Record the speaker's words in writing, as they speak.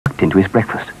bite into his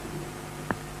breakfast.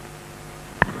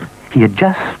 He had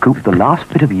just scooped the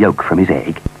last bit of yolk from his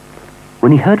egg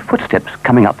when he heard footsteps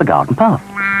coming up the garden path.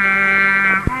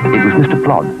 It was Mr.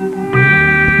 Plod.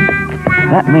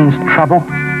 That means trouble,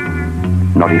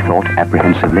 Noddy thought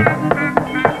apprehensively.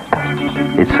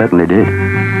 It certainly did.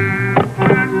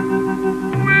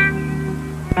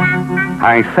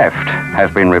 A theft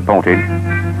has been reported.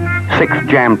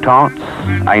 6 jam tarts,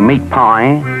 a meat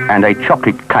pie, and a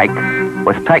chocolate cake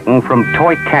was taken from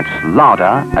Toy Cat's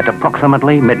larder at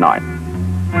approximately midnight.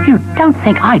 You don't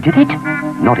think I did it?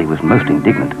 Noddy was most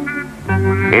indignant.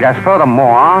 It has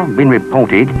furthermore been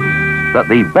reported that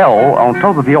the bell on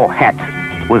top of your hat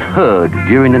was heard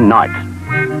during the night.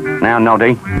 Now,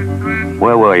 Noddy,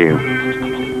 where were you?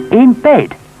 In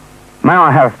bed. May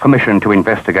I have permission to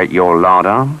investigate your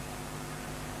larder?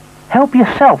 Help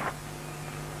yourself.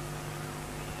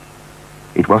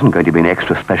 It wasn't going to be an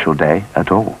extra special day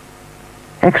at all.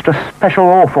 Extra special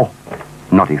awful,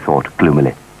 Noddy thought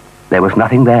gloomily. There was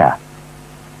nothing there.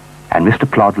 And Mr.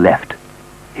 Plod left,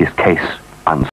 his case unsolved.